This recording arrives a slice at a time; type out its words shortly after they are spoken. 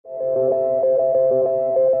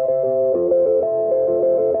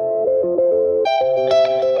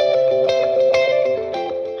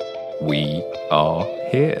are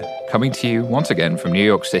here, coming to you once again from New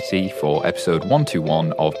York City for episode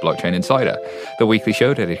 121 of Blockchain Insider, the weekly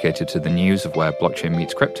show dedicated to the news of where blockchain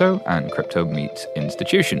meets crypto and crypto meets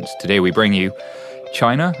institutions. Today we bring you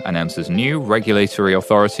China announces new regulatory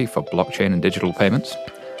authority for blockchain and digital payments.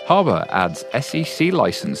 Harbor adds SEC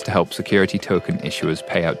license to help security token issuers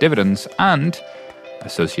pay out dividends, and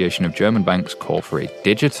Association of German Banks call for a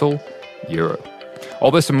digital euro.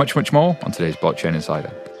 All this and much, much more on today's Blockchain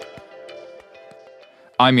Insider.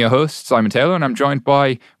 I'm your host, Simon Taylor, and I'm joined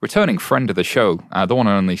by returning friend of the show, the one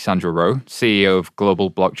and only Sandra Rowe, CEO of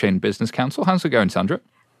Global Blockchain Business Council. How's it going, Sandra?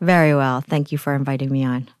 Very well. Thank you for inviting me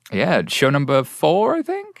on. Yeah, show number 4, I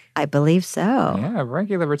think? I believe so. Yeah,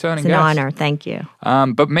 regular returning guest. It's an honor. Thank you.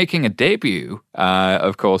 But making a debut,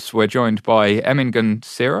 of course, we're joined by Emin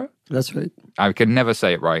Sira. That's right. I can never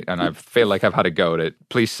say it right, and I feel like I've had a go at it.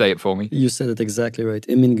 Please say it for me. You said it exactly right.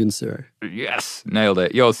 Emin Günsir. Yes, nailed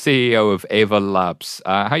it. You're CEO of Ava Labs.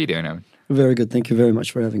 How you doing, Emin? Very good. Thank you very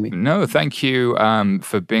much for having me. No, thank you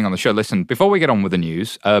for being on the show. Listen, before we get on with the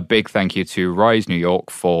news, a big thank you to Rise New York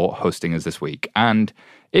for hosting us this week. And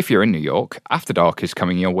if you're in New York, After Dark is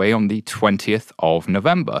coming your way on the 20th of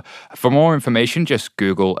November. For more information, just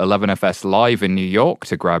Google 11FS Live in New York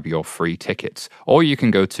to grab your free tickets. Or you can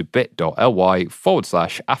go to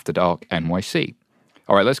bit.ly/AfterDarkNYC.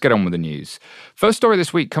 All right, let's get on with the news. First story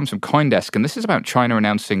this week comes from CoinDesk, and this is about China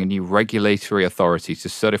announcing a new regulatory authority to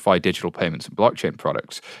certify digital payments and blockchain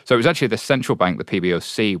products. So it was actually the central bank, the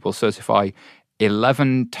PBOC, will certify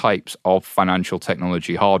 11 types of financial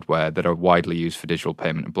technology hardware that are widely used for digital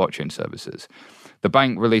payment and blockchain services. The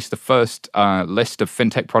bank released the first list of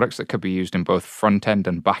fintech products that could be used in both front-end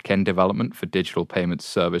and back-end development for digital payment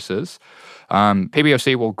services.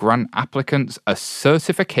 PBOC will grant applicants a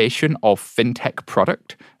certification of fintech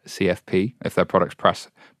product, CFP, if their products pass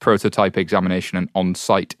prototype examination and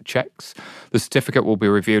on-site checks. The certificate will be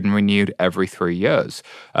reviewed and renewed every 3 years.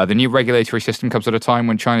 The new regulatory system comes at a time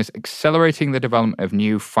when China is accelerating the development of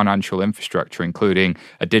new financial infrastructure, including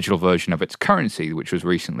a digital version of its currency, which was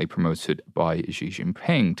recently promoted by Xi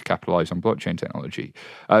Jinping to capitalize on blockchain technology.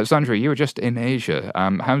 Sandra, you were just in Asia.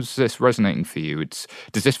 How's this resonating for you?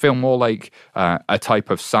 Does this feel more like a type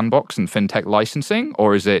of sandbox and fintech licensing,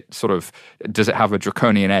 or does it have a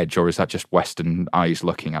draconian edge, or is that just Western eyes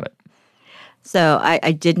looking at it? So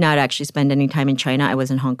I did not actually spend any time in China. I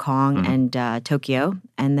was in Hong Kong and Tokyo,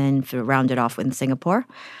 and then rounded off in Singapore.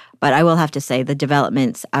 But I will have to say the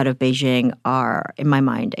developments out of Beijing are, in my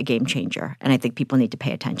mind, a game changer. And I think people need to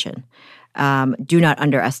pay attention. Do not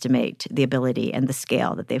underestimate the ability and the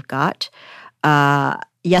scale that they've got.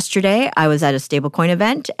 Yesterday, I was at a stablecoin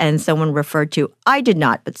event, and someone referred to, I did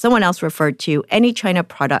not, but someone else referred to any China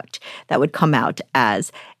product that would come out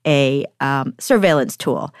as a surveillance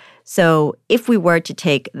tool. So if we were to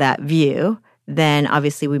take that view, then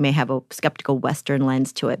obviously we may have a skeptical Western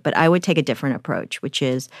lens to it. But I would take a different approach, which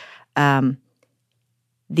is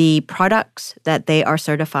the products that they are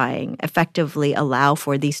certifying effectively allow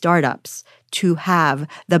for these startups to have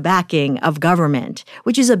the backing of government,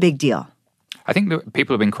 which is a big deal. I think that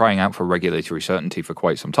people have been crying out for regulatory certainty for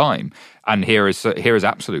quite some time, and here is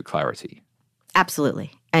absolute clarity.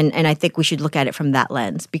 Absolutely. And I think we should look at it from that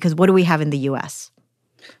lens, because what do we have in the U.S.?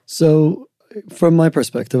 So from my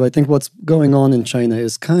perspective, I think what's going on in China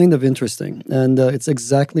is kind of interesting. And it's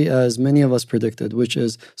exactly as many of us predicted, which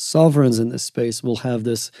is sovereigns in this space will have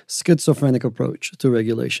this schizophrenic approach to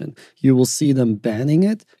regulation. You will see them banning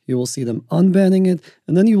it, you will see them unbanning it,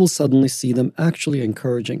 and then you will suddenly see them actually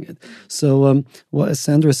encouraging it. So as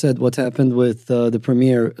Sandra said, what happened with the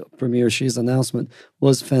Premier Xi's announcement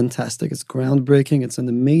was fantastic. It's groundbreaking. It's an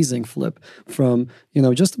amazing flip from,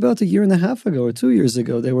 just about a year and a half ago or 2 years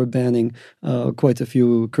ago, they were banning quite a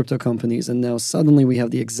few crypto companies. And now suddenly we have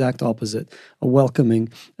the exact opposite, a welcoming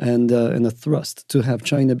and a thrust to have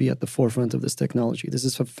China be at the forefront of this technology. This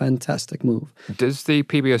is a fantastic move. Does the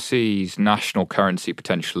PBOC's national currency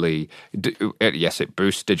potentially, yes, it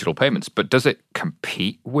boosts digital payments, but does it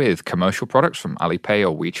compete with commercial products from Alipay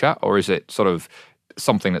or WeChat, or is it sort of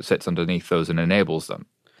something that sits underneath those and enables them?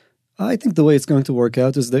 I think the way it's going to work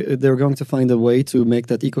out is they're going to find a way to make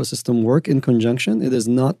that ecosystem work in conjunction. It is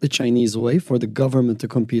not the Chinese way for the government to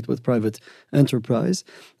compete with private enterprise.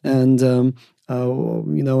 And, and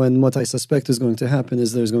what I suspect is going to happen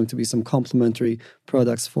is there's going to be some complementary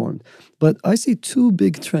products formed. But I see two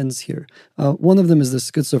big trends here. One of them is the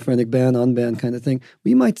schizophrenic ban, unban kind of thing.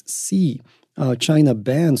 We might see China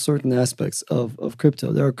banned certain aspects of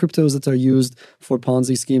crypto. There are cryptos that are used for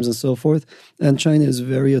Ponzi schemes and so forth, and China is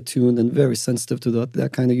very attuned and very sensitive to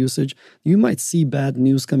that kind of usage. You might see bad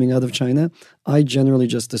news coming out of China. I generally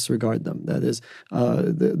just disregard them. That is,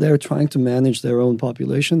 they're trying to manage their own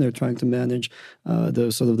population. They're trying to manage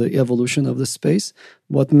the evolution of the space.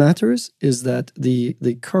 What matters is that the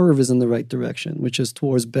curve is in the right direction, which is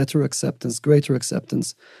towards better acceptance, greater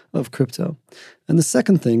acceptance of crypto. And the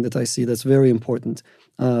second thing that I see that's very important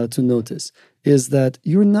to notice is that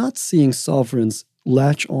you're not seeing sovereigns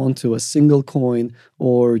latch onto a single coin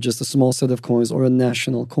or just a small set of coins or a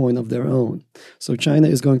national coin of their own. So China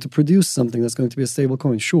is going to produce something that's going to be a stable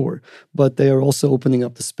coin, sure, but they are also opening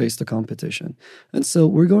up the space to competition. And so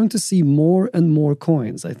we're going to see more and more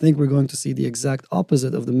coins. I think we're going to see the exact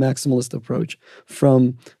opposite of the maximalist approach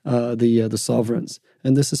from the sovereigns.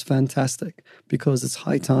 And this is fantastic because it's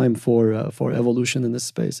high time for evolution in this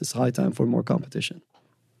space. It's high time for more competition.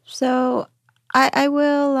 So I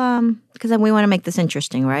will, because we want to make this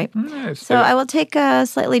interesting, right? So I will take a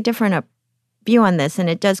slightly different view on this, and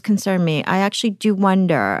it does concern me. I actually do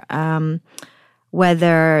wonder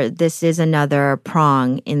whether this is another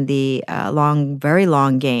prong in the very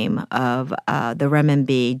long game of the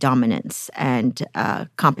renminbi dominance and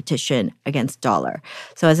competition against dollar.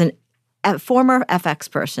 So as a former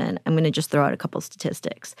FX person, I'm going to just throw out a couple of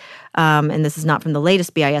statistics. And this is not from the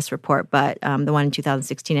latest BIS report, but the one in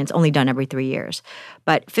 2016. And it's only done every 3 years.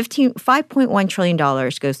 But $5.1 trillion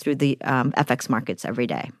goes through the FX markets every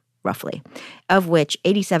day, roughly, of which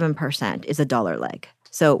 87% is a dollar leg.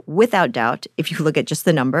 So without doubt, if you look at just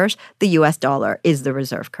the numbers, the US dollar is the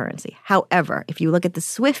reserve currency. However, if you look at the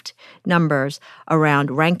SWIFT numbers around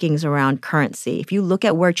rankings around currency, if you look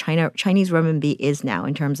at where Chinese renminbi is now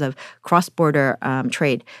in terms of cross-border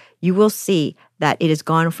trade, you will see that it has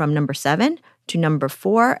gone from number 7 to number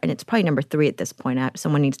 4, and it's probably number 3 at this point.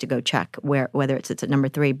 Someone needs to go check whether it's at number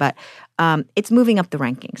 3, but it's moving up the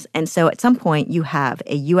rankings. And so at some point, you have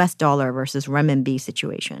a U.S. dollar versus renminbi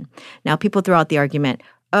situation. Now, people throw out the argument,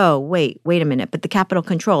 oh, wait a minute, but the capital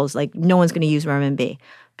controls, like no one's going to use renminbi.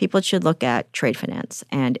 People should look at trade finance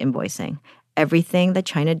and invoicing. Everything that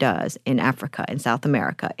China does in Africa, in South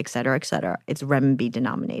America, et cetera, it's renminbi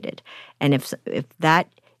denominated. And if that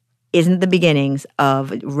isn't the beginnings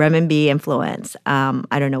of renminbi influence,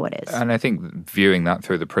 I don't know what is. And I think viewing that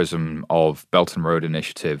through the prism of Belt and Road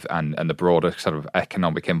Initiative and the broader sort of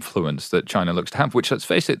economic influence that China looks to have, which, let's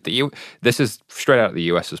face it, this is straight out of the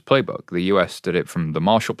US's playbook. The US did it from the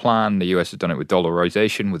Marshall Plan. The US has done it with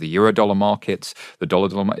dollarization, with the euro-dollar markets, the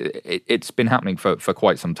dollar-dollar market. It's been happening for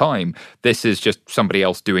quite some time. This is just somebody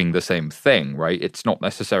else doing the same thing, right? It's not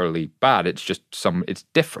necessarily bad. It's just it's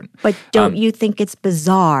different. But don't you think it's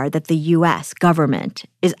bizarre that the U.S. government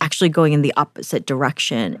is actually going in the opposite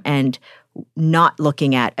direction and not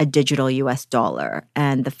looking at a digital U.S. dollar,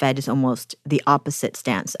 and the Fed is almost the opposite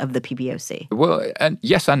stance of the PBOC? Well, and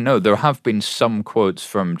yes and no. There have been some quotes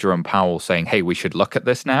from Jerome Powell saying, hey, we should look at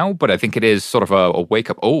this now, but I think it is sort of a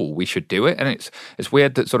wake-up, we should do it. And it's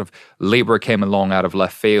weird that sort of Libra came along out of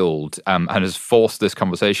left field and has forced this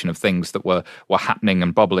conversation of things that were happening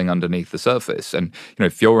and bubbling underneath the surface. And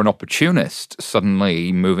if you're an opportunist,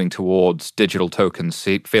 suddenly moving towards digital tokens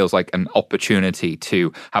feels like an opportunity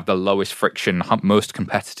to have the lowest friction, most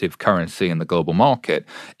competitive currency in the global market.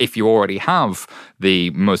 If you already have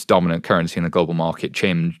the most dominant currency in the global market,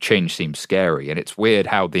 change seems scary. And it's weird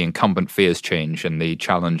how the incumbent fears change and the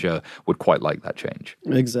challenger would quite like that change.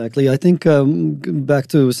 Exactly. I think back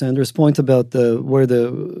to Sandra's point about where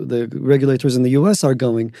the regulators in the US are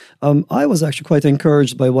going, I was actually quite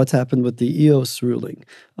encouraged by what happened with the EOS ruling,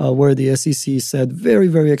 where the SEC said very,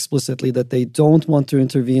 very explicitly that they don't want to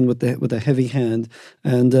intervene with a heavy hand,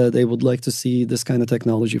 and they would like to see this kind of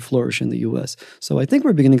technology flourish in the U.S. So I think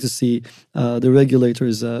we're beginning to see the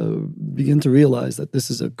regulators begin to realize that this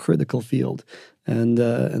is a critical field and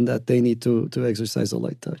that they need to exercise a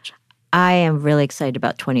light touch. I am really excited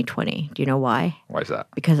about 2020. Do you know why? Why is that?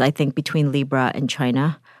 Because I think between Libra and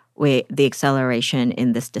China, the acceleration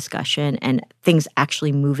in this discussion and things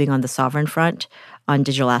actually moving on the sovereign front on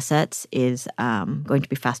digital assets is going to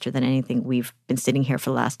be faster than anything we've been sitting here for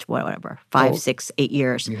the last, 5, 6, 8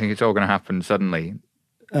 years. You think it's all going to happen suddenly?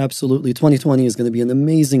 Absolutely. 2020 is going to be an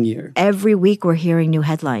amazing year. Every week we're hearing new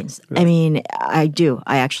headlines. Right. I mean, I do.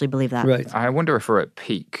 I actually believe that. Right. I wonder if we're at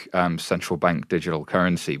peak central bank digital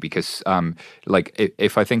currency because,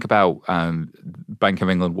 if I think about Bank of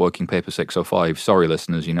England Working Paper 605, sorry,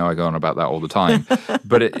 listeners, I go on about that all the time.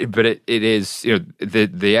 but it is,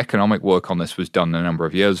 the economic work on this was done a number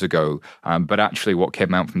of years ago. But actually what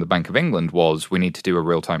came out from the Bank of England was we need to do a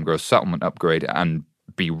real-time gross settlement upgrade and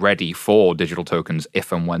be ready for digital tokens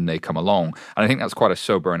if and when they come along. And I think that's quite a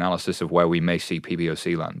sober analysis of where we may see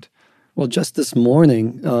PBOC land. Well, just this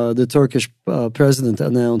morning, the Turkish president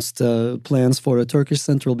announced plans for a Turkish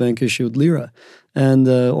central bank issued lira and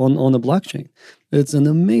on a blockchain. It's an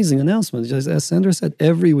amazing announcement. Just as Sandra said,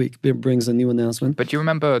 every week it brings a new announcement. But do you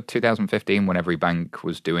remember 2015 when every bank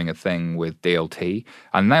was doing a thing with DLT?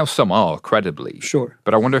 And now some are, credibly. Sure.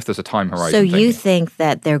 But I wonder if there's a time horizon. So you think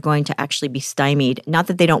that they're going to actually be stymied, not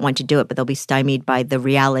that they don't want to do it, but they'll be stymied by the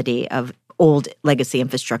reality of old legacy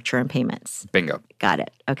infrastructure and payments. Bingo. Got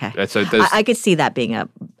it. Okay. So I could see that being a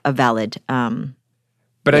valid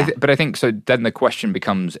But I think so. Then the question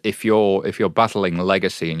becomes: if you're battling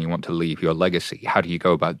legacy and you want to leave your legacy, how do you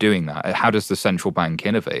go about doing that? How does the central bank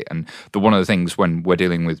innovate? And one of the things when we're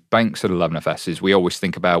dealing with banks at 11FS is we always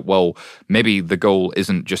think about, well, maybe the goal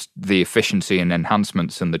isn't just the efficiency and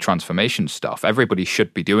enhancements and the transformation stuff. Everybody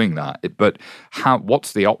should be doing that, but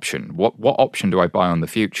what's the option? What option do I buy on the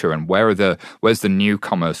future? And where's the new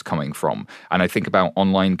commerce coming from? And I think about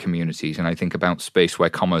online communities, and I think about space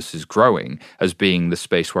where commerce is growing as being the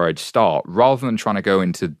space where I'd start, rather than trying to go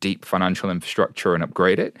into deep financial infrastructure and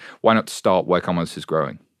upgrade it. Why not start where commerce is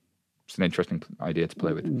growing? It's an interesting idea to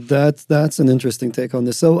play with. That's an interesting take on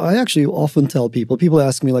this. So I actually often tell people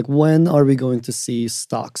ask me, like, when are we going to see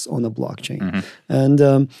stocks on a blockchain? Mm-hmm.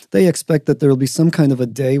 And they expect that there will be some kind of a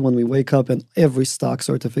day when we wake up and every stock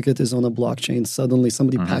certificate is on a blockchain. Suddenly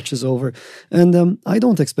somebody patches over. And I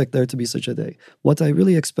don't expect there to be such a day. What I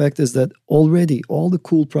really expect is that already all the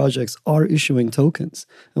cool projects are issuing tokens,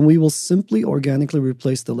 and we will simply organically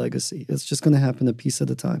replace the legacy. It's just going to happen a piece at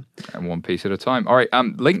a time. And one piece at a time. All right,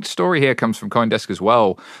 linked story here comes from CoinDesk as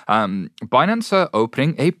well. Binance are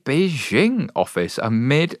opening a Beijing office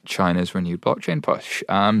amid China's renewed blockchain push.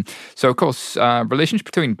 So, of course, relations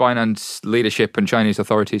between Binance leadership and Chinese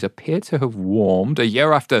authorities appear to have warmed a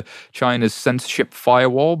year after China's censorship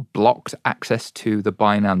firewall blocked access to the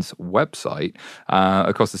Binance website.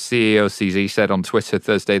 Of course, the CEO, CZ, said on Twitter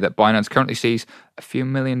Thursday that Binance currently sees a few $1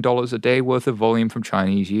 million a day worth of volume from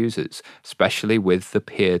Chinese users, especially with the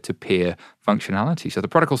peer-to-peer functionality. So the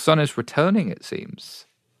prodigal son is returning, it seems.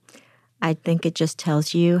 I think it just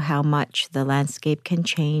tells you how much the landscape can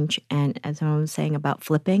change. And as I was saying about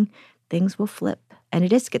flipping, things will flip. And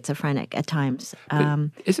it is schizophrenic at times.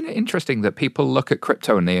 Isn't it interesting that people look at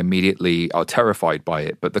crypto and they immediately are terrified by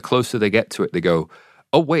it, but the closer they get to it, they go,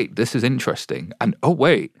 oh, wait, this is interesting. And oh,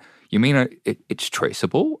 wait, you mean it's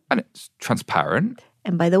traceable and it's transparent?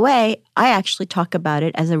 And by the way, I actually talk about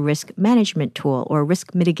it as a risk management tool or a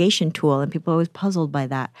risk mitigation tool, and people are always puzzled by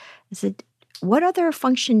that. I said, what other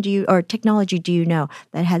function or technology do you know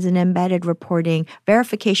that has an embedded reporting,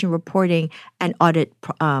 verification reporting, and audit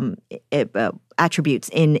attributes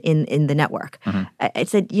in the network? Mm-hmm. I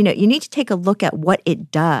said, you need to take a look at what it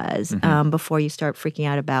does before you start freaking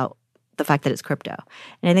out about the fact that it's crypto.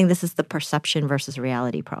 And I think this is the perception versus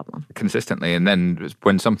reality problem. Consistently. And then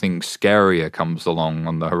when something scarier comes along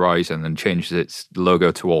on the horizon and changes its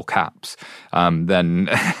logo to all caps, then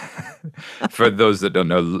for those that don't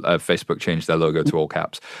know, Facebook changed their logo to all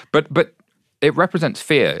caps. But it represents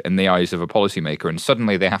fear in the eyes of a policymaker, and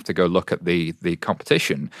suddenly they have to go look at the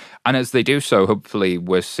competition. And as they do so, hopefully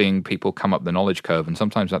we're seeing people come up the knowledge curve, and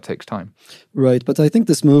sometimes that takes time. Right, but I think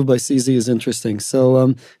this move by CZ is interesting.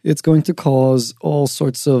 So it's going to cause all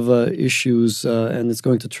sorts of issues, and it's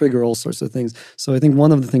going to trigger all sorts of things. So I think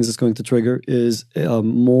one of the things it's going to trigger is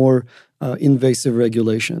more invasive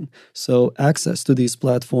regulation. So access to these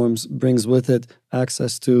platforms brings with it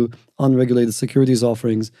access to unregulated securities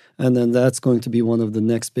offerings, and then that's going to be one of the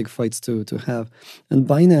next big fights to have. And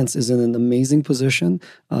Binance is in an amazing position.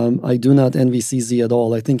 I do not envy CZ at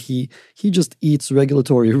all. I think he just eats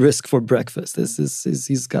regulatory risk for breakfast.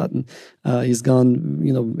 He's gone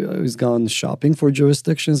shopping for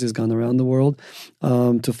jurisdictions. He's gone around the world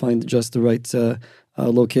to find just the right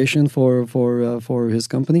location for his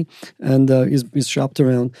company, and he's shopped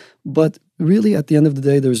around. But really, at the end of the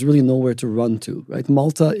day, there's really nowhere to run to, right?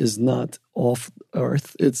 Malta is not off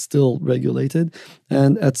Earth. It's still regulated.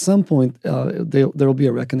 And at some point, there will be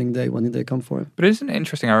a reckoning day when they come for him. But isn't it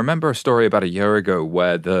interesting? I remember a story about a year ago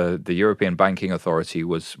where the European Banking Authority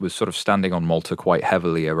was sort of standing on Malta quite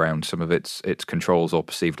heavily around some of its controls or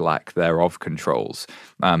perceived lack thereof controls.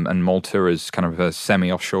 And Malta as kind of a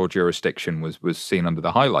semi-offshore jurisdiction was seen under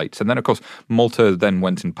the highlights. And then, of course, Malta then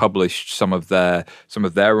went and published some of their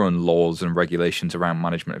own laws and regulations around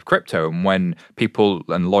management of crypto. And when people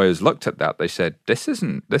and lawyers looked at that, they said, this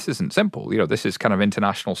isn't simple. This is kind of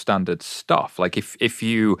international standard stuff. Like if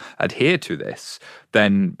you adhere to this,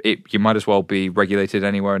 then you might as well be regulated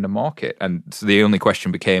anywhere in the market. And so the only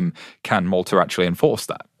question became, can Malta actually enforce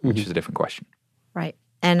that? Which is a different question. Right.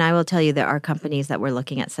 And I will tell you, there are companies that were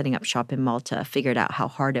looking at setting up shop in Malta, figured out how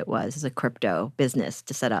hard it was as a crypto business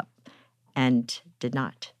to set up, and did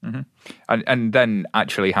not. Mm-hmm. And then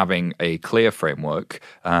actually having a clear framework,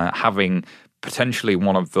 having potentially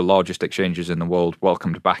one of the largest exchanges in the world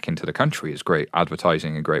welcomed back into the country is great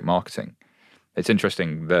advertising and great marketing. It's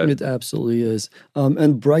interesting that... It absolutely is.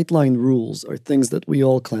 And bright line rules are things that we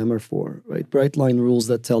all clamor for, right? Bright line rules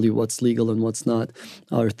that tell you what's legal and what's not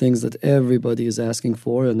are things that everybody is asking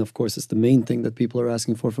for. And of course, it's the main thing that people are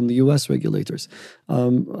asking for from the US regulators.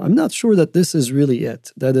 I'm not sure that this is really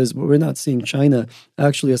it. That is, we're not seeing China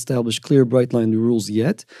actually establish clear bright line rules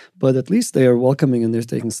yet, but at least they are welcoming and they're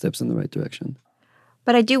taking steps in the right direction.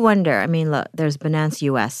 But I do wonder, I mean, look, there's Binance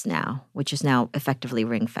US now, which is now effectively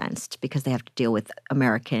ring-fenced because they have to deal with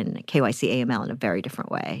American KYC AML in a very different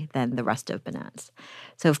way than the rest of Binance.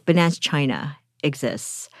 So if Binance China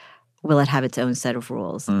exists, will it have its own set of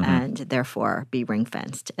rules and therefore be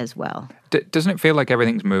ring-fenced as well? Doesn't it feel like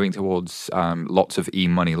everything's moving towards lots of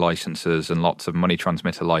e-money licenses and lots of money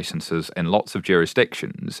transmitter licenses in lots of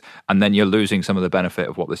jurisdictions, and then you're losing some of the benefit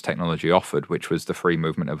of what this technology offered, which was the free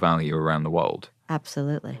movement of value around the world?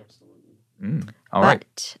 Absolutely. All right.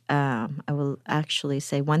 But I will actually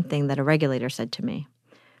say one thing that a regulator said to me.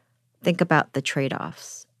 Think about the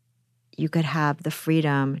trade-offs. You could have the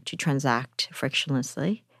freedom to transact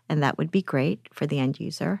frictionlessly, and that would be great for the end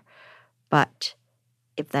user. But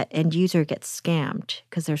if that end user gets scammed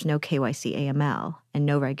because there's no KYC AML and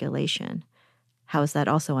no regulation, how is that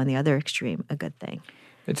also on the other extreme a good thing?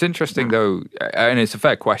 It's interesting, though, and it's a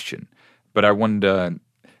fair question, but I wonder...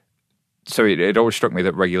 So it always struck me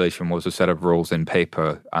that regulation was a set of rules in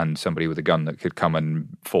paper and somebody with a gun that could come and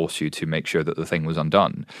force you to make sure that the thing was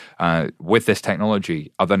undone. With this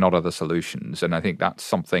technology, are there not other solutions? And I think that's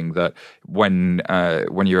something that when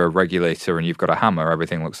you're a regulator and you've got a hammer,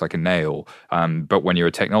 everything looks like a nail. But when you're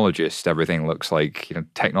a technologist, everything looks like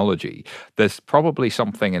technology. There's probably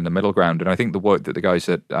something in the middle ground. And I think the work that the guys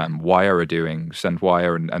at Wire are doing,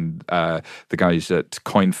 SendWire and the guys at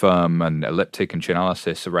CoinFirm and Elliptic and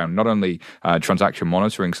Chainalysis around not only transaction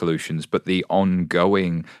monitoring solutions, but the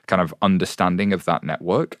ongoing kind of understanding of that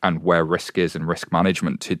network and where risk is and risk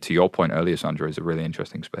management, to your point earlier, Sandra, is a really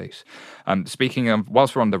interesting space. Speaking of,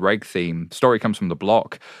 whilst we're on the reg theme, story comes from The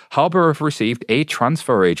Block. Harbor have received a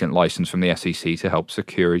transfer agent license from the SEC to help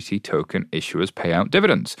security token issuers pay out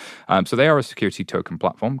dividends. So they are a security token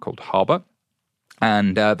platform called Harbor.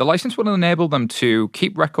 And the license will enable them to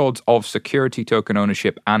keep records of security token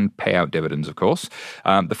ownership and pay out dividends, of course.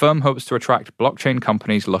 The firm hopes to attract blockchain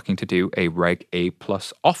companies looking to do a Reg A+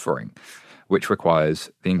 offering, which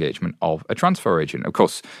requires the engagement of a transfer agent. Of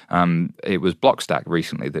course, it was Blockstack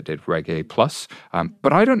recently that did Reg A+,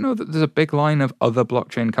 but I don't know that there's a big line of other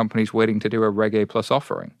blockchain companies waiting to do a Reg A+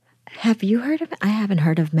 offering. Have you heard of it? I haven't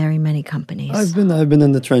heard of very many companies. I've been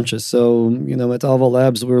in the trenches. So, at Alva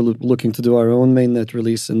Labs, we're looking to do our own mainnet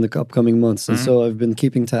release in the upcoming months. And so I've been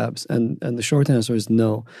keeping tabs. And the short answer is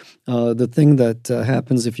no. The thing that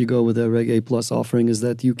happens if you go with a Reg A+ offering is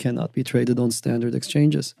that you cannot be traded on standard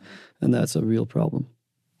exchanges. And that's a real problem.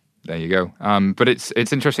 There you go. But it's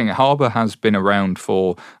interesting. Harbor has been around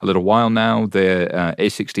for a little while now. They're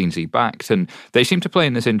A16Z backed, and they seem to play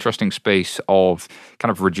in this interesting space of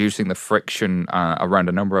kind of reducing the friction around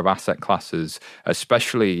a number of asset classes,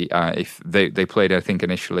 especially if they played, I think,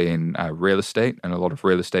 initially in real estate, and a lot of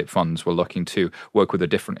real estate funds were looking to work with a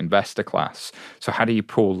different investor class. So how do you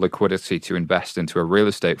pool liquidity to invest into a real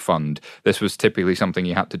estate fund? This was typically something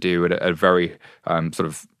you had to do at a very sort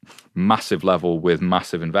of massive level with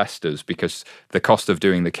massive investors, because the cost of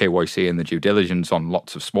doing the KYC and the due diligence on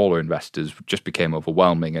lots of smaller investors just became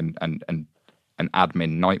overwhelming and an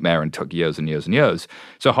admin nightmare and took years and years and years.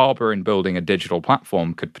 So Harbor, in building a digital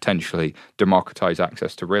platform, could potentially democratize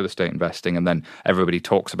access to real estate investing, and then everybody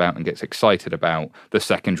talks about and gets excited about the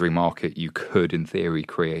secondary market you could, in theory,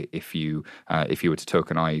 create if you were to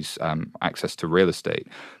tokenize access to real estate.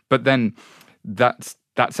 But then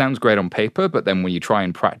that sounds great on paper, but then when you try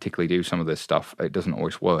and practically do some of this stuff, it doesn't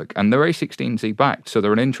always work. And they're A16Z backed, so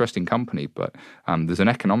they're an interesting company, but there's an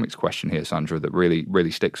economics question here, Sandra, that really,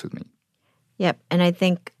 really sticks with me. Yep. And I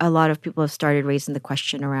think a lot of people have started raising the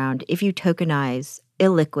question around, if you tokenize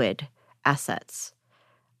illiquid assets,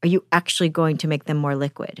 are you actually going to make them more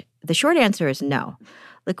liquid? The short answer is no.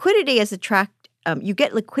 Liquidity is you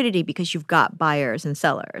get liquidity because you've got buyers and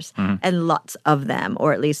sellers and lots of them,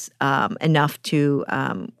 or at least enough to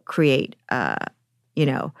create,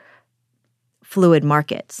 fluid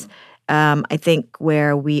markets. I think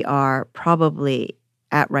where we are probably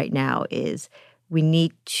at right now is we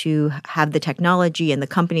need to have the technology and the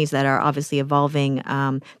companies that are obviously evolving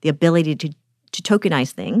the ability to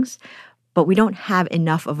tokenize things, but we don't have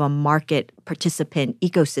enough of a market participant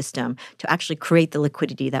ecosystem to actually create the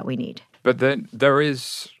liquidity that we need. But then there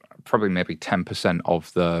is probably maybe 10%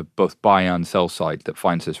 of the both buy and sell side that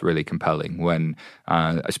finds this really compelling when,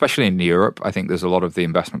 especially in Europe, I think there's a lot of the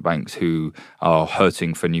investment banks who are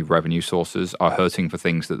hurting for new revenue sources, are hurting for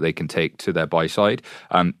things that they can take to their buy side.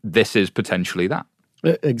 This is potentially that.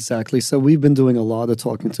 Exactly. So we've been doing a lot of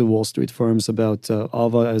talking to Wall Street firms about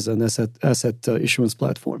AVA as an asset issuance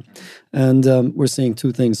platform. And we're seeing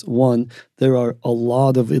two things. One, there are a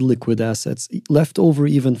lot of illiquid assets left over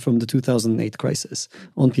even from the 2008 crisis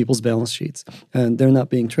on people's balance sheets. And they're not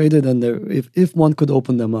being traded. And if one could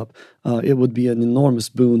open them up, it would be an enormous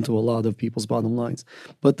boon to a lot of people's bottom lines.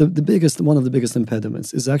 But one of the biggest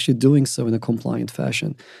impediments is actually doing so in a compliant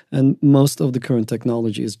fashion. And most of the current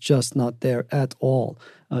technology is just not there at all.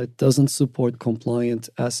 It doesn't support compliant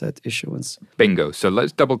asset issuance. Bingo. So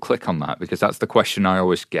let's double click on that, because that's the question I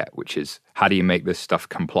always get, which is, how do you make this stuff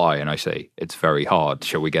comply? And I say, it's very hard.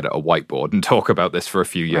 Shall we get a whiteboard and talk about this for a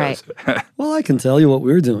few years? Right. Well, I can tell you what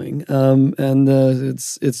we're doing.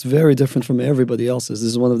 It's very different from everybody else's.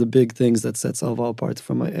 This is one of the big things that sets Alva apart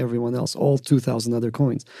from everyone else, all 2,000 other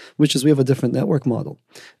coins, which is we have a different network model.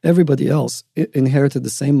 Everybody else inherited the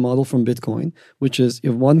same model from Bitcoin, which is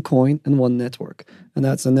you have one coin and one network. And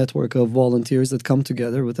that's a network of volunteers that come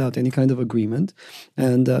together without any kind of agreement.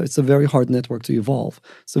 And it's a very hard network to evolve.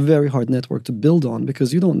 It's a very hard network to build on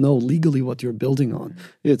because you don't know legally what you're building on.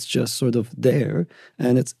 It's just sort of there,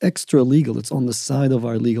 and it's extra legal. It's on the side of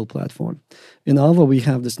our legal platform. In Ava, we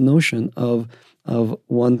have this notion of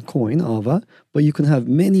one coin, Ava, but you can have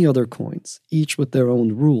many other coins, each with their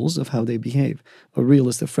own rules of how they behave. A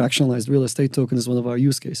fractionalized real estate token is one of our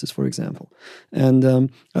use cases, for example. And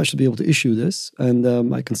I should be able to issue this,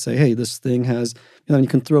 and I can say, hey, this thing has, you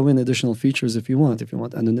can throw in additional features if you want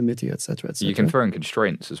anonymity, et cetera, et cetera. You can throw in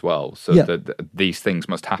constraints as well, so that these things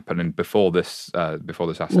must happen and before this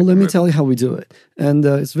asset. Well, let me tell you how we do it. And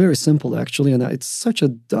it's very simple, actually, and it's such a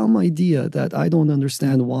dumb idea that I don't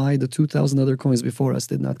understand why the 2,000 other coins before us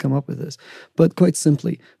did not come up with this. But quite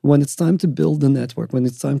simply, when it's time to build the network, when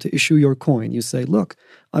it's time to issue your coin, you say, look,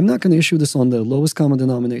 I'm not going to issue this on the lowest common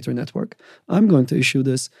denominator network. I'm going to issue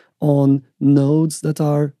this on nodes that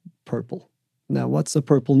are purple. Now, what's a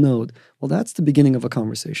purple node? Well, that's the beginning of a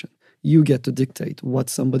conversation. You get to dictate what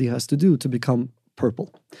somebody has to do to become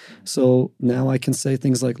purple. So now I can say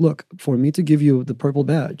things like, look, for me to give you the purple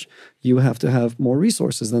badge, you have to have more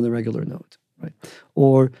resources than the regular node. Right?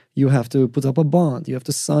 Or you have to put up a bond. You have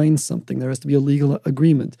to sign something. There has to be a legal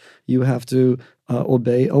agreement. You have to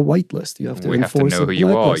obey a whitelist. You have to enforce have to know who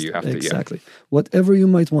you are. You have to, exactly. Whatever you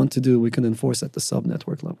might want to do, we can enforce at the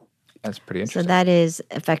sub-network level. That's pretty interesting. So that is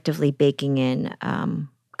effectively baking in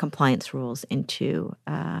compliance rules into,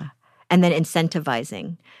 and then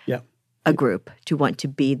incentivizing a group to want to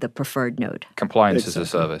be the preferred node. Compliance as a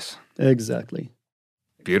service. Exactly.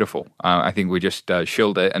 Beautiful. I think we just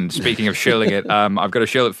shilled it. And speaking of shilling it, I've got to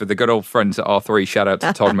shill it for the good old friends at R3. Shout out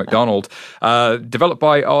to Todd McDonald. Developed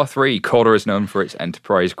by R3, Corda is known for its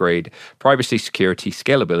enterprise-grade privacy, security,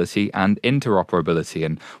 scalability, and interoperability.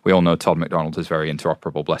 And we all know Todd McDonald is very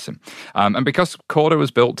interoperable, bless him. And because Corda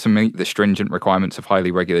was built to meet the stringent requirements of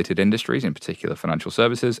highly regulated industries, in particular financial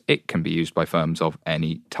services, it can be used by firms of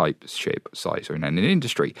any type, shape, size, or in any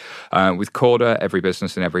industry. With Corda, every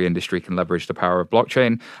business in every industry can leverage the power of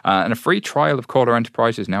blockchain. And a free trial of Corda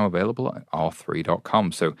Enterprise is now available at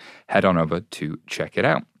r3.com. So head on over to check it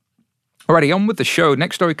out. Alrighty, on with the show.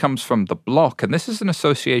 Next story comes from The Block, and this is an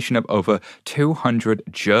association of over 200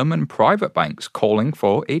 German private banks calling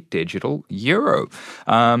for a digital euro.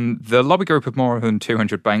 The lobby group of more than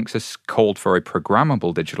 200 banks has called for a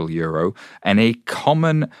programmable digital euro and a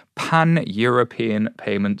common pan-European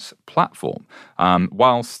payments platform.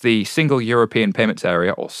 Whilst the Single European Payments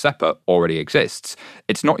Area, or SEPA, already exists,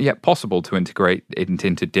 it's not yet possible to integrate it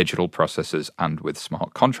into digital processes and with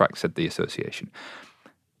smart contracts, said the association.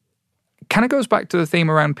 Kind of goes back to the theme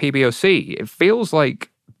around PBOC. It feels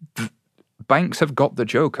like banks have got the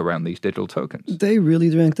joke around these digital tokens. They really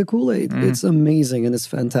drank the Kool-Aid. It's amazing and it's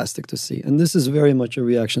fantastic to see. And this is very much a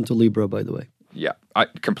reaction to Libra, by the way. Yeah,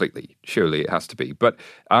 completely. Surely it has to be. But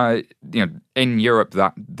in Europe,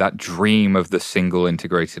 that dream of the single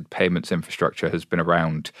integrated payments infrastructure has been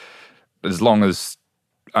around as long as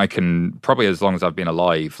I can probably, as long as I've been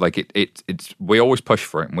alive, like it's we always push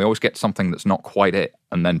for it, and we always get something that's not quite it,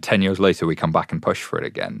 and then 10 years later we come back and push for it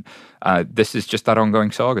again. This is just that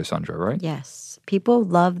ongoing saga, Sandra, right? Yes. People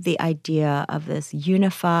love the idea of this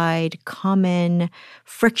unified, common,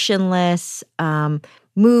 frictionless,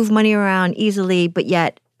 move money around easily, but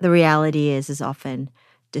yet the reality is often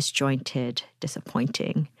disjointed,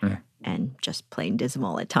 disappointing, and just plain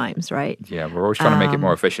dismal at times, right? Yeah, we're always trying to make it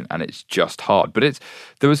more efficient, and it's just hard. But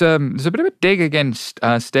there's a bit of a dig against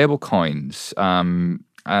stable coins.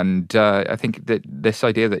 And I think that this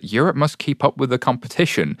idea that Europe must keep up with the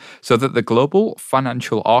competition so that the global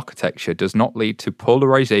financial architecture does not lead to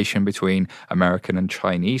polarization between American and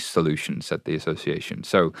Chinese solutions, said the association.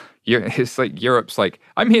 So it's like Europe's like,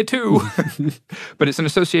 I'm here too. But it's an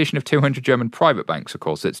association of 200 German private banks, of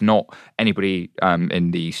course. It's not anybody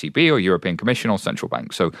in the ECB or European Commission or central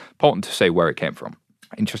bank. So important to say where it came from.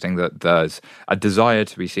 Interesting that there's a desire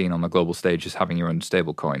to be seen on the global stage as having your own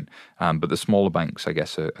stablecoin, but the smaller banks, I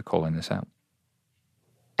guess, are calling this out.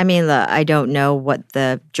 I mean, I don't know what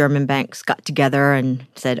the German banks got together and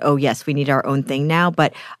said, oh, yes, we need our own thing now.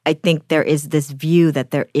 But I think there is this view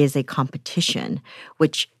that there is a competition,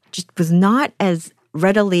 which just was not as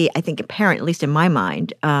readily, I think, apparent, at least in my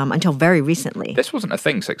mind, until very recently. This wasn't a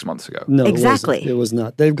thing 6 months ago. No, exactly. It was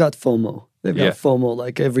not. They've got FOMO. They've got FOMO,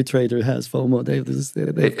 like every trader has FOMO.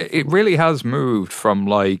 It really has moved from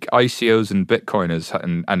like ICOs and Bitcoiners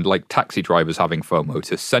and like taxi drivers having FOMO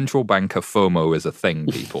to central banker FOMO is a thing,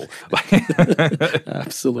 people.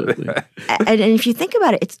 Absolutely. And if you think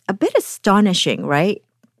about it, it's a bit astonishing, right?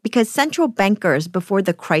 Because central bankers before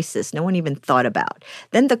the crisis, no one even thought about.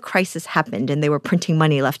 Then the crisis happened and they were printing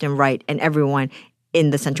money left and right, and everyone in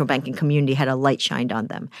the central banking community had a light shined on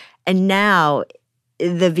them. And now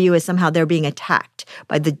the view is somehow they're being attacked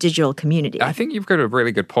by the digital community. I think you've got a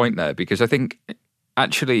really good point there, because I think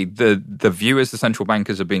actually the view is the central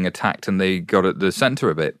bankers are being attacked and they got at the center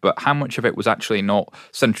of it, but how much of it was actually not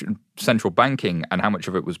central banking and how much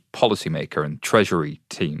of it was policymaker and treasury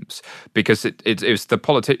teams? Because it was the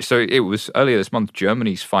politics. So it was earlier this month,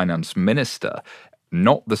 Germany's finance minister,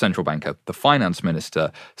 not the central banker, the finance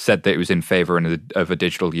minister, said that it was in favor of a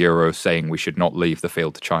digital euro, saying we should not leave the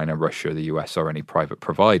field to China, Russia, the US, or any private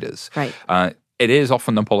providers. Right. It is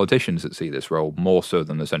often the politicians that see this role more so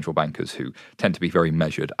than the central bankers, who tend to be very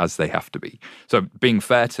measured, as they have to be. So being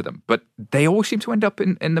fair to them. But they always seem to end up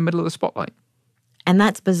in the middle of the spotlight. And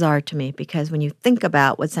that's bizarre to me, because when you think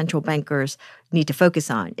about what central bankers need to focus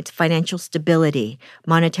on, it's financial stability,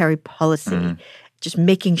 monetary policy, just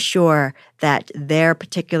making sure that their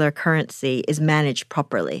particular currency is managed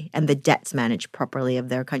properly and the debt's managed properly of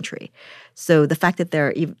their country. So the fact that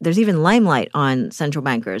there's even limelight on central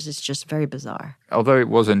bankers is just very bizarre. Although it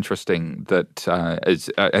was interesting that,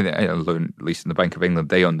 at least in the Bank of England,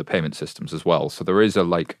 they own the payment systems as well. So there is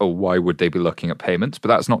why would they be looking at payments? But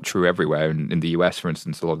that's not true everywhere. In the US, for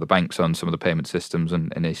instance, a lot of the banks own some of the payment systems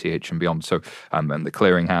and ACH and beyond. So and the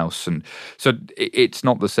clearinghouse, and so it's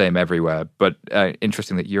not the same everywhere. But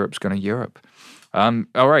interesting that Europe's going to Europe.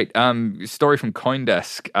 All right. Story from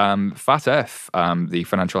CoinDesk. FATF, the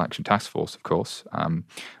Financial Action Task Force, of course,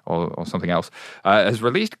 or something else, has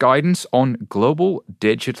released guidance on global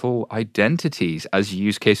digital identities as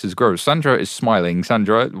use cases grow. Sandra is smiling.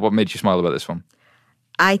 Sandra, what made you smile about this one?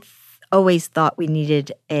 I always thought we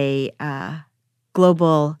needed a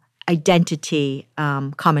global identity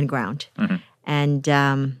common ground. Mm-hmm. And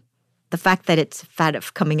the fact that it's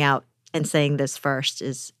FATF coming out and saying this first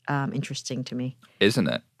is interesting to me. Isn't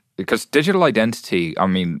it? Because digital identity, I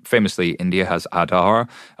mean, famously, India has Aadhaar,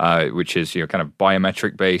 which is kind of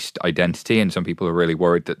biometric-based identity, and some people are really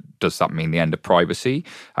worried that does that mean the end of privacy?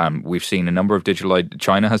 We've seen a number of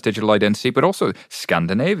China has digital identity, but also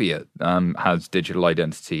Scandinavia has digital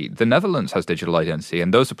identity. The Netherlands has digital identity,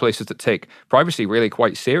 and those are places that take privacy really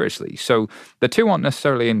quite seriously. So the two aren't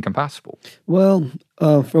necessarily incompatible. Well,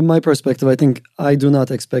 from my perspective, I think I do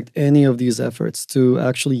not expect any of these efforts to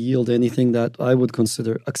actually yield anything that I would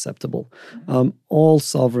consider acceptable. All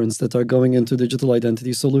sovereigns that are going into digital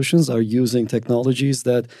identity solutions are using technologies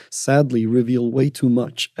that sadly reveal way too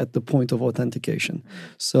much at the point of authentication.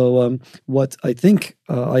 So what I think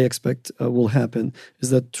I expect will happen is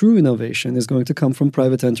that true innovation is going to come from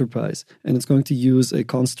private enterprise, and it's going to use a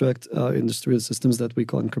construct industrial systems that we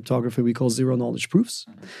call in cryptography, we call zero knowledge proofs.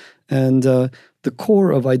 And the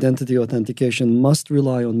core of identity authentication must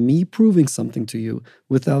rely on me proving something to you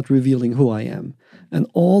without revealing who I am. And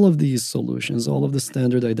all of these solutions, all of the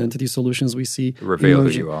standard identity solutions we see reveal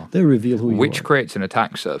emerging, who you are. They reveal who you are. Which creates an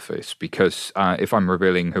attack surface because if I'm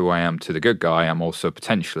revealing who I am to the good guy, I'm also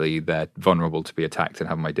potentially vulnerable to be attacked and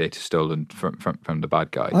have my data stolen from the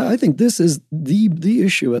bad guy. I think this is the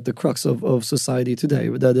issue at the crux of society today.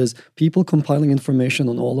 That is, people compiling information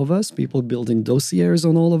on all of us, people building dossiers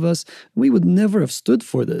on all of us. We would never have stood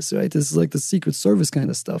for this, right? This is like the Secret Service kind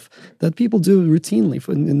of stuff that people do routinely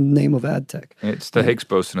in the name of ad tech. It's the Higgs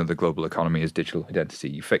boson of the global economy is digital identity.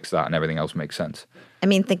 You fix that and everything else makes sense. I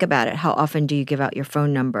mean, think about it. How often do you give out your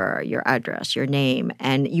phone number, your address, your name,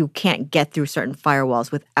 and you can't get through certain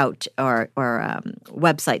firewalls without or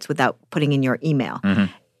websites without putting in your email? Mm-hmm.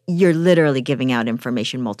 You're literally giving out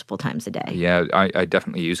information multiple times a day. Yeah, I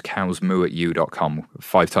definitely use cowsmoo@you.com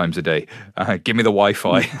 5 times a day. Give me the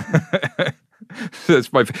Wi-Fi. That's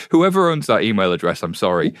whoever owns that email address, I'm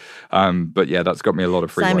sorry. But yeah, that's got me a lot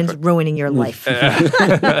of free Simon's Wi-Fi. ruining your life. Because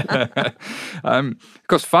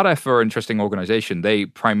FATF are an interesting organization. They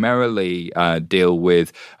primarily deal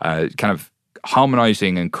with kind of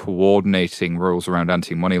harmonizing and coordinating rules around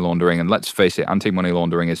anti-money laundering. And let's face it, anti-money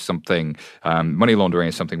laundering is something, money laundering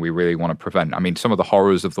is something we really want to prevent. I mean, some of the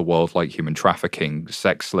horrors of the world, like human trafficking,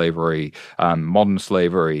 sex slavery, modern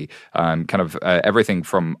slavery, kind of everything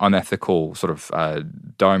from unethical sort of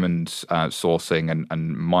diamond sourcing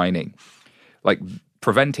and mining, like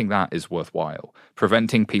preventing that is worthwhile.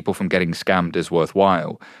 Preventing people from getting scammed is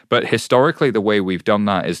worthwhile. But historically, the way we've done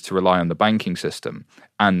that is to rely on the banking system.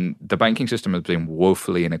 And the banking system has been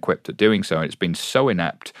woefully inequipped at doing so. It's been so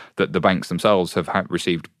inept that the banks themselves have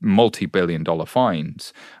received multi-billion-dollar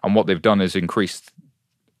fines. And what they've done is increased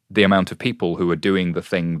the amount of people who are doing the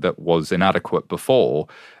thing that was inadequate before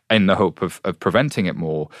in the hope of preventing it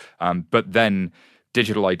more. But then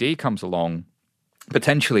digital ID comes along,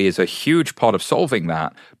 potentially is a huge part of solving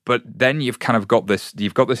that. But then you've got this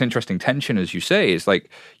interesting tension, as you say. It's like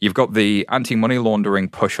you've got the anti-money laundering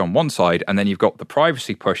push on one side, and then you've got the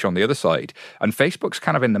privacy push on the other side. And Facebook's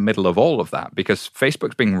kind of in the middle of all of that, because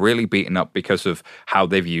Facebook's being really beaten up because of how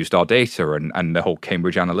they've used our data and the whole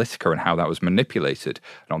Cambridge Analytica and how that was manipulated.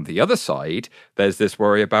 And on the other side, there's this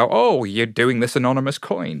worry about, oh, you're doing this anonymous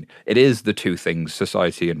coin. It is the two things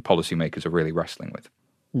society and policymakers are really wrestling with.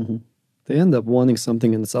 Mm-hmm. They end up wanting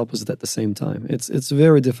something and its opposite at the same time. It's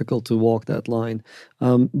very difficult to walk that line.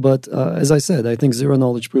 But as I said, I think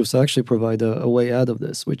zero-knowledge proofs actually provide a way out of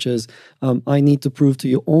this, which is I need to prove to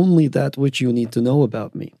you only that which you need to know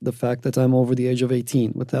about me. The fact that I'm over the age of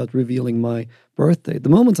 18 without revealing my birth date. The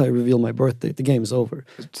moment I reveal my birth date, the game's over.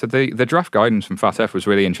 So the draft guidance from FATF was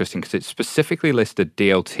really interesting because it specifically listed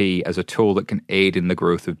DLT as a tool that can aid in the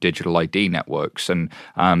growth of digital ID networks. And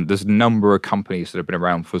there's a number of companies that have been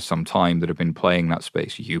around for some time that have been playing that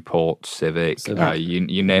space. Uport, Civic,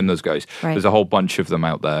 you name those guys. Right. There's a whole bunch of them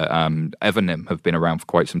out there. Evernym have been around for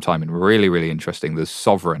quite some time and really, really interesting. There's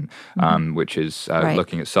Sovereign, which is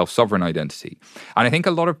looking at self-sovereign identity. And I think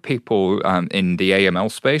a lot of people in the AML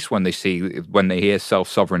space, when they hear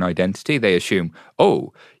self-sovereign identity, they assume,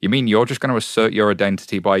 oh, you mean you're just going to assert your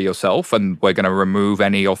identity by yourself and we're going to remove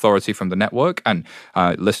any authority from the network? And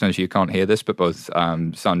listeners, you can't hear this, but both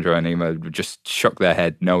Sandra and Emma just shook their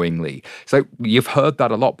head knowingly. It's like, you've heard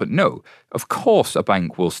that a lot, but no, of course a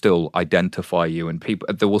bank will still identify you and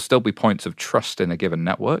there will still be points of trust in a given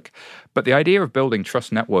network. But the idea of building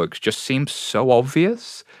trust networks just seems so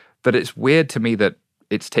obvious that it's weird to me that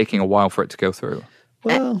it's taking a while for it to go through.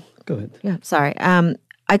 Well, go ahead. Yeah, sorry.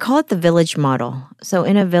 I call it the village model. So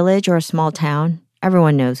in a village or a small town,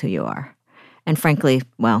 everyone knows who you are. And frankly,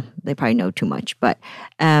 well, they probably know too much. But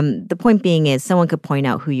the point being is someone could point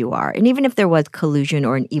out who you are. And even if there was collusion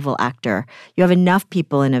or an evil actor, you have enough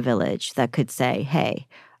people in a village that could say, hey,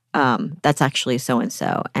 that's actually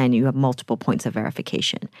so-and-so. And you have multiple points of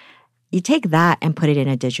verification. You take that and put it in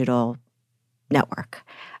a digital network.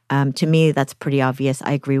 To me, that's pretty obvious.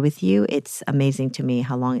 I agree with you. It's amazing to me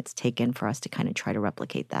how long it's taken for us to kind of try to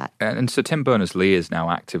replicate that. And so Tim Berners-Lee is now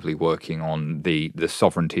actively working on the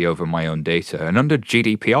sovereignty over my own data. And under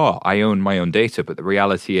GDPR, I own my own data, but the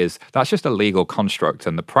reality is that's just a legal construct.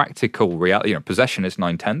 And the practical reality, possession is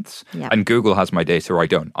 9/10, and Google has my data, I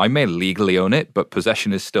don't. I may legally own it, but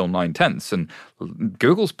possession is still 9/10, and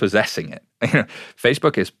Google's possessing it.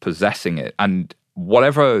 Facebook is possessing it. And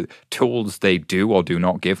whatever tools they do or do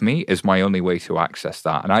not give me is my only way to access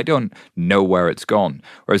that, and I don't know where it's gone.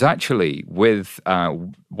 Whereas actually, with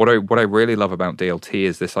what I really love about DLT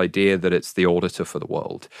is this idea that it's the auditor for the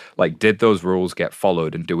world. Like, did those rules get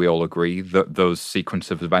followed, and do we all agree that those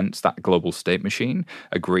sequence of events, that global state machine,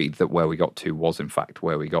 agreed that where we got to was in fact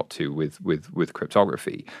where we got to with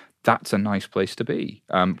cryptography? That's a nice place to be.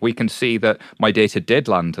 We can see that my data did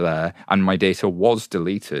land there and my data was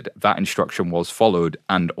deleted. That instruction was followed,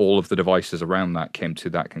 and all of the devices around that came to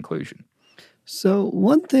that conclusion. So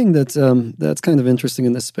one thing that's kind of interesting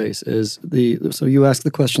in this space is so you ask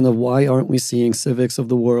the question of why aren't we seeing civics of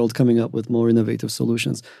the world coming up with more innovative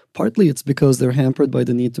solutions? Partly it's because they're hampered by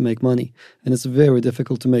the need to make money, and it's very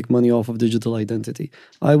difficult to make money off of digital identity.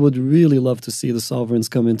 I would really love to see the sovereigns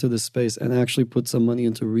come into this space and actually put some money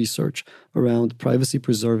into research around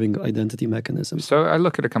privacy-preserving identity mechanisms. So I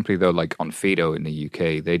look at a company though like Onfido in the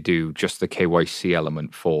UK. They do just the KYC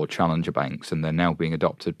element for challenger banks, and they're now being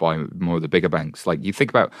adopted by more of the bigger banks. Like, you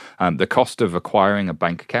think about the cost of acquiring a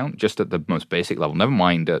bank account just at the most basic level, never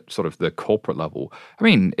mind at sort of the corporate level. I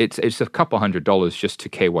mean, it's a couple $100 just to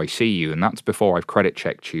KYC you, and that's before I've credit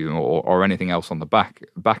checked you or anything else on the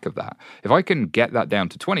back of that. If I can get that down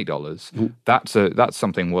to $20, that's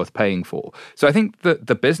something worth paying for. So I think that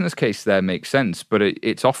the business case there makes sense, but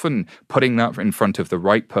it's often putting that in front of the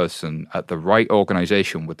right person at the right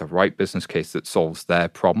organization with the right business case that solves their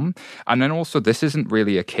problem. And then also, this isn't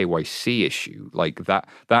really a KYC issue. Like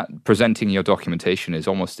that presenting your documentation is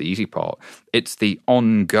almost the easy part. It's the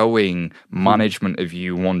ongoing management of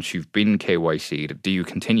you once you've been KYC'd. Do you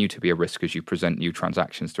continue to be a risk as you present new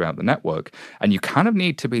transactions throughout the network? And you kind of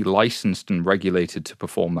need to be licensed and regulated to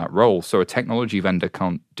perform that role. So a technology vendor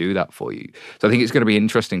can't do that for you. So I think it's going to be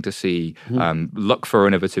interesting to see, look for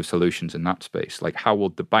innovative solutions in that space. Like, how will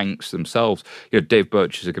the banks themselves, Dave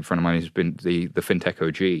Birch is a good friend of mine who's been the fintech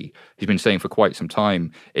OG. He's been saying for quite some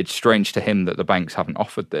time, it's strange to him that the banks haven't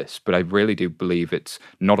offered this, but I really do believe it's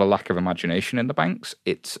not a lack of imagination in the banks.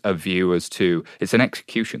 It's a view as to, it's an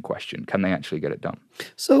execution question. Can they actually get it done?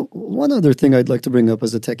 So one other thing I'd like to bring up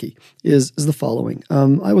as a techie is the following.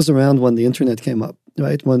 I was around when the internet came up,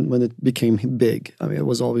 right? When it became big. I mean, it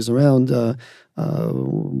was always around,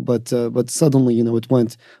 but suddenly, it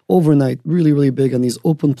went overnight really, really big, and these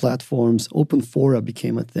open platforms, open fora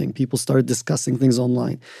became a thing. People started discussing things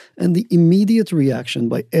online. And the immediate reaction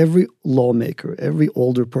by every lawmaker, every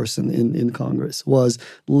older person in Congress was,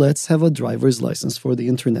 let's have a driver's license for the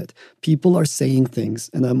internet. People are saying things,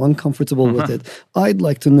 and I'm uncomfortable with it. I'd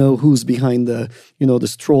like to know who's behind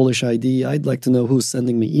this trollish ID. I'd like to know who's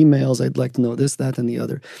sending me emails. I'd like to know this, that, and the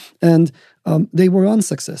other. And they were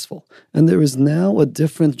unsuccessful. And there is now a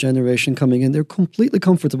different generation coming in. They're completely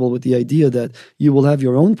comfortable with the idea that you will have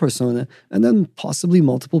your own persona and then possibly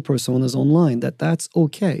multiple personas online, that's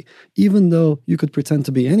okay. Even though you could pretend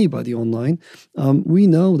to be anybody online, we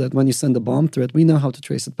know that when you send a bomb threat, we know how to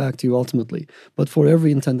trace it back to you ultimately. But for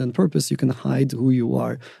every intent and purpose, you can hide who you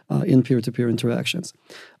are in peer-to-peer interactions.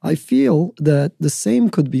 I feel that the same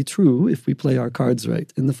could be true if we play our cards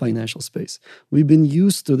right in the financial space. We've been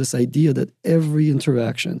used to this idea that every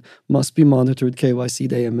interaction must be monitored,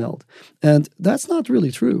 KYC'd, AML'd. And that's not really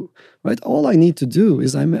true, right? All I need to do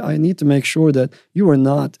is I need to make sure that you are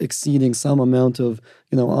not exceeding some amount of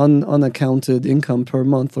unaccounted income per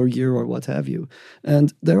month or year or what have you.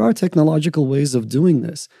 And there are technological ways of doing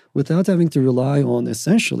this without having to rely on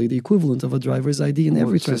essentially the equivalent of a driver's ID in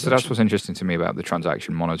every transaction. So that's what's interesting to me about the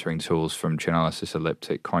transaction monitoring tools from Chainalysis,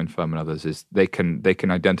 Elliptic, CoinFirm, and others is they can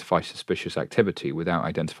identify suspicious activity without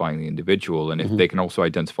identifying the individual, and if they can also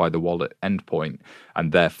identify the wallet endpoint,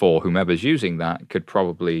 and therefore whomever's using that could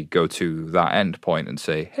probably go to that endpoint and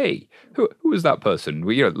say, hey, who is that person?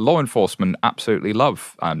 Law enforcement absolutely love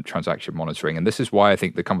transaction monitoring, and this is why I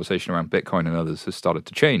think the conversation around Bitcoin and others has started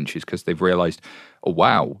to change, is because they've realized, oh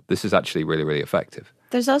wow, this is actually really, really effective.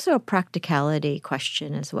 There's also a practicality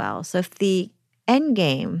question as well. So if the end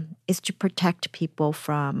game is to protect people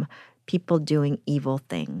from people doing evil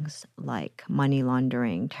things like money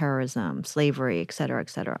laundering, terrorism, slavery, et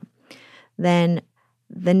cetera, then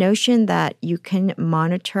the notion that you can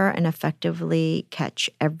monitor and effectively catch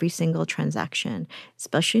every single transaction,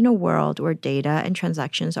 especially in a world where data and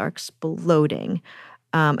transactions are exploding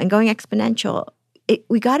and going exponential,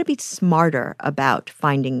 we got to be smarter about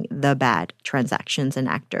finding the bad transactions and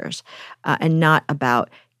actors and not about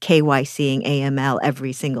KYCing AML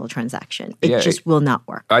every single transaction. It just will not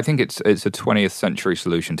work. I think it's a 20th century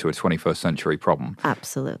solution to a 21st century problem.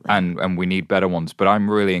 Absolutely. And we need better ones. But I'm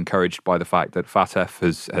really encouraged by the fact that FATF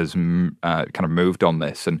has kind of moved on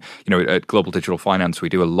this. And, at Global Digital Finance, we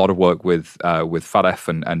do a lot of work with FATF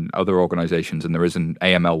and other organizations, and there is an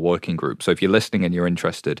AML working group. So if you're listening and you're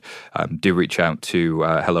interested, do reach out to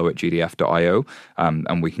hello@gdf.io,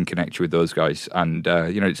 and we can connect you with those guys. And,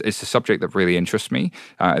 it's a subject that really interests me.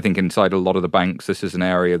 I think inside a lot of the banks, this is an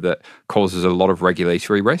area that causes a lot of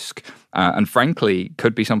regulatory risk, and frankly,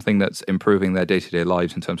 could be something that's improving their day-to-day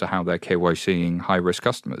lives in terms of how they're KYCing high-risk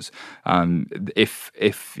customers. If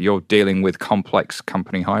you're dealing with complex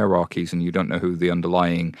company hierarchies and you don't know who the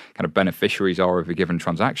underlying kind of beneficiaries are of a given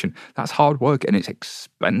transaction, that's hard work and it's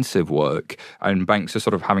expensive work. And banks are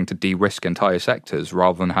sort of having to de-risk entire sectors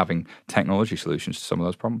rather than having technology solutions to some of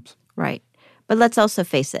those problems. Right. But let's also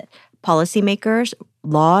face it. Policymakers,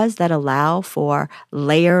 laws that allow for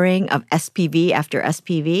layering of SPV after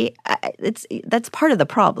SPV, that's part of the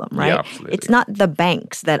problem, right? Yeah, absolutely. It's not the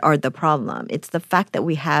banks that are the problem. It's the fact that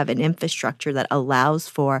we have an infrastructure that allows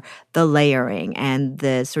for the layering and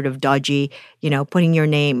the sort of dodgy, putting your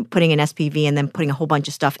name, putting an SPV and then putting a whole bunch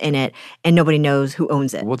of stuff in it and nobody knows who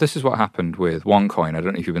owns it. Well, this is what happened with OneCoin. I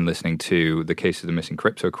don't know if you've been listening to the Case of the Missing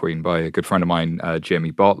Crypto Queen by a good friend of mine, Jamie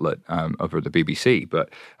Bartlett, over at the BBC. But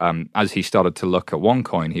as he started to look at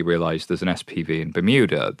OneCoin, he realized there's an SPV in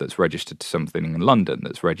Bermuda that's registered to something in London,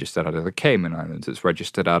 that's registered out of the Cayman Islands, that's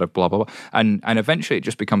registered out of blah, blah, blah. And eventually it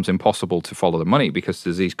just becomes impossible to follow the money because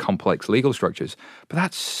there's these complex legal structures. But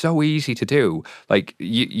that's so easy to do. Like,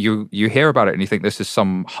 you hear about it and you think this is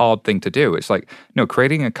some hard thing to do. It's like, no,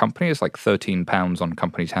 creating a company is like £13 on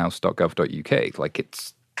companieshouse.gov.uk. Like,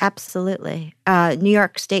 it's... Absolutely. New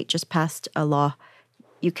York State just passed a law.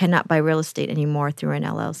 You cannot buy real estate anymore through an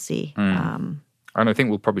LLC. And I think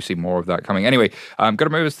we'll probably see more of that coming. Anyway, I'm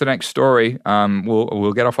going to move us to the next story.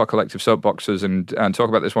 We'll get off our collective soapboxes and talk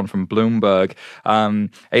about this one from Bloomberg.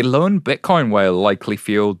 A lone Bitcoin whale likely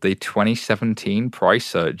fueled the 2017 price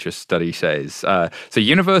surge, a study says. So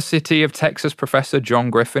University of Texas professor John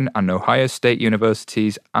Griffin and Ohio State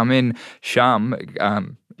University's Amin Sham,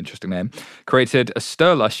 interesting name, created a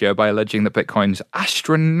stir last year by alleging that Bitcoin's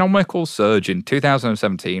astronomical surge in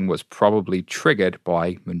 2017 was probably triggered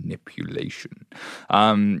by manipulation.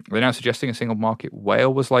 They're now suggesting a single market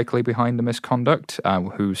whale was likely behind the misconduct,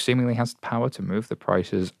 who seemingly has the power to move the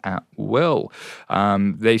prices at will.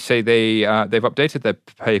 They say they've updated their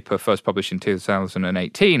paper first published in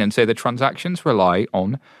 2018 and say the transactions rely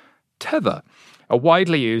on Tether, a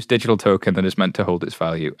widely used digital token that is meant to hold its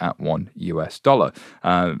value at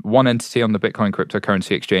 $1. One entity on the Bitcoin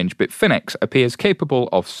cryptocurrency exchange, Bitfinex, appears capable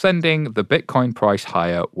of sending the Bitcoin price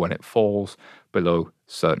higher when it falls below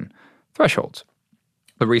certain thresholds.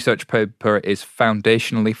 The research paper is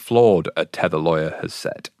foundationally flawed, a Tether lawyer has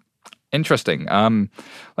said. Interesting.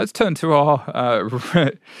 Let's turn to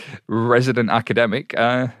our resident academic,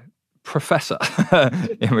 Professor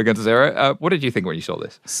Immigrant Zero. What did you think when you saw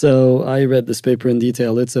this? So I read this paper in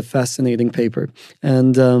detail. It's a fascinating paper,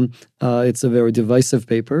 and it's a very divisive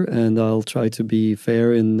paper. And I'll try to be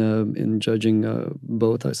fair in judging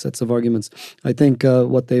both sets of arguments. I think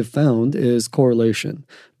what they've found is correlation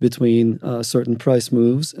between certain price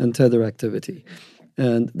moves and Tether activity,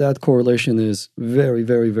 and that correlation is very,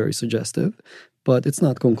 very, very suggestive. But it's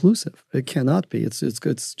not conclusive. It cannot be. It's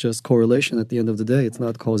just correlation at the end of the day. It's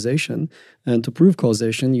not causation. And to prove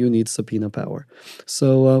causation, you need subpoena power.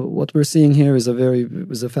 So what we're seeing here is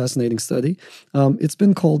a fascinating study. It's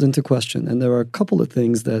been called into question, and there are a couple of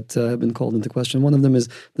things that have been called into question. One of them is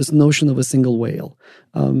this notion of a single whale.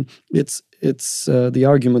 The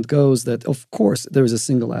argument goes that, of course, there is a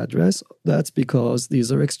single address. That's because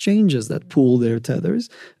these are exchanges that pool their tethers,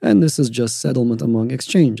 and this is just settlement among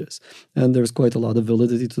exchanges. And there's quite a lot of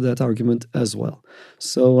validity to that argument as well.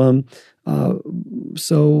 So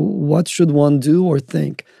what should one do or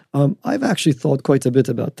think? I've actually thought quite a bit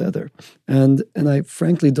about Tether, and I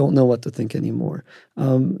frankly don't know what to think anymore.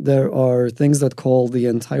 There are things that call the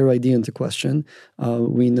entire idea into question.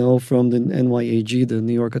 We know from the NYAG, the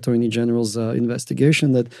New York Attorney General's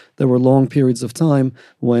investigation, that there were long periods of time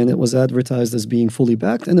when it was advertised as being fully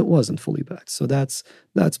backed, and it wasn't fully backed. So that's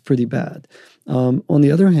that's pretty bad. On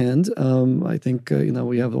the other hand, I think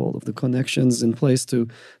we have all of the connections in place to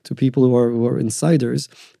people who are insiders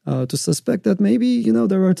to suspect that maybe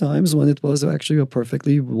there are times when it was actually a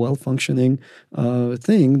perfectly well-functioning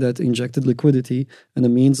thing that injected liquidity and a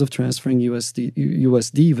means of transferring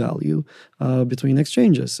USD value between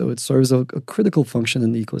exchanges. So it serves a critical function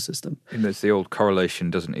in the ecosystem. And there's the old correlation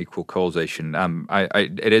doesn't equal causation.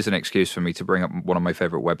 It is an excuse for me to bring up one of my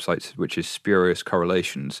favorite websites, which is Spurious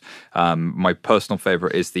Correlations. My personal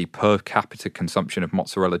favorite is the per capita consumption of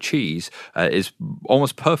mozzarella cheese is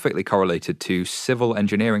almost perfectly correlated to civil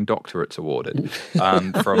engineering doctorates awarded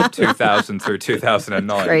from 2000 through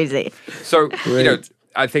 2009. Crazy. So,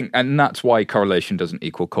 I think, and that's why correlation doesn't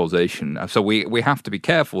equal causation. So we have to be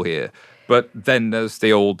careful here. But then there's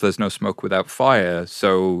there's no smoke without fire.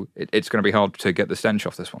 So it's going to be hard to get the stench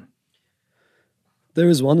off this one. There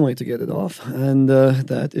is one way to get it off, and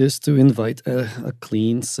that is to invite a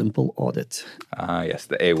clean, simple audit. Yes,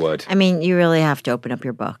 the A word. I mean, you really have to open up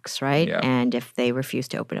your books, right? Yeah. And if they refuse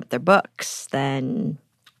to open up their books, then...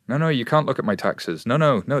 No, you can't look at my taxes.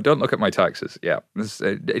 No, don't look at my taxes. Yeah,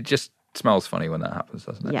 it just smells funny when that happens,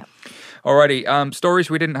 doesn't it? Yeah. Alrighty, stories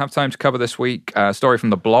we didn't have time to cover this week. Story from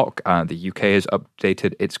The Block. The UK has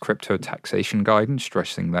updated its crypto taxation guidance,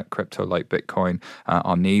 stressing that crypto like Bitcoin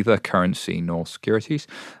are neither currency nor securities.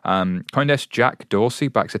 CoinDesk Jack Dorsey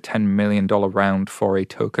backs a $10 million round for a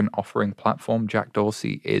token offering platform. Jack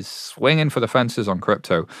Dorsey is swinging for the fences on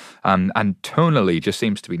crypto and tonally just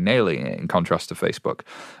seems to be nailing it in contrast to Facebook.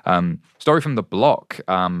 Story from The Block.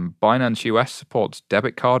 Binance US supports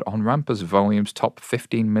debit card on-ramp as volumes top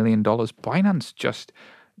 $15 million. Binance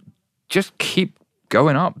just keep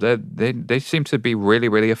going up. They seem to be really,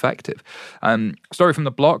 really effective. Story from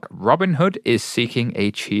The Block. Robinhood is seeking a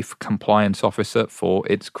chief compliance officer for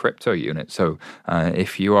its crypto unit. So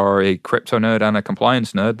if you are a crypto nerd and a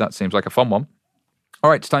compliance nerd, that seems like a fun one. All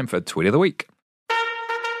right, it's time for Tweet of the Week.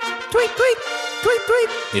 Tweet, tweet, tweet, tweet.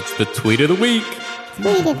 It's the Tweet of the Week.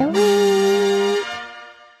 Tweet of the Week.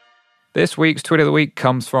 This week's Tweet of the Week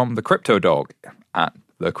comes from the Crypto Dog at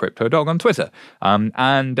the Crypto Dog on Twitter.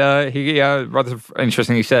 He rather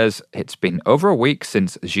interestingly says, it's been over a week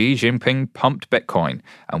since Xi Jinping pumped Bitcoin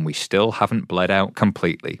and we still haven't bled out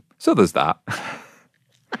completely. So there's that.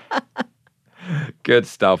 Good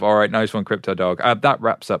stuff. All right, nice one, Crypto Dog. That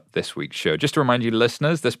wraps up this week's show. Just to remind you,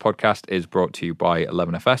 listeners, this podcast is brought to you by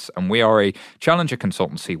 11FS, and we are a challenger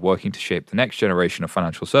consultancy working to shape the next generation of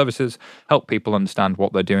financial services, help people understand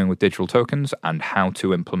what they're doing with digital tokens and how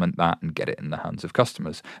to implement that and get it in the hands of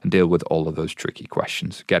customers and deal with all of those tricky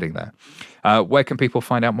questions getting there. Where can people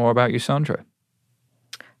find out more about you, Sandra?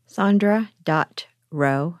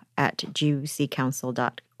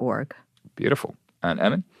 Sandra.rowe@guccouncil.org. Beautiful. And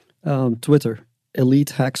Emin? Twitter,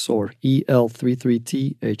 Elite Hacksaw,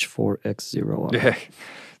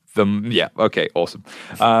 EL33TH4X0R. Okay, awesome.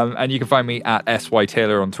 And you can find me at SY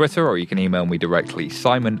Taylor on Twitter, or you can email me directly,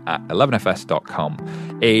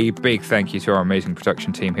 simon@11fs.com. A big thank you to our amazing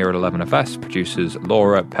production team here at 11FS, producers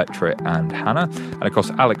Laura, Petra, and Hannah, and of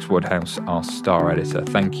course Alex Woodhouse, our star editor.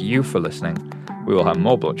 Thank you for listening. We will have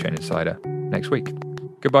more Blockchain Insider next week.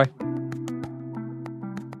 Goodbye.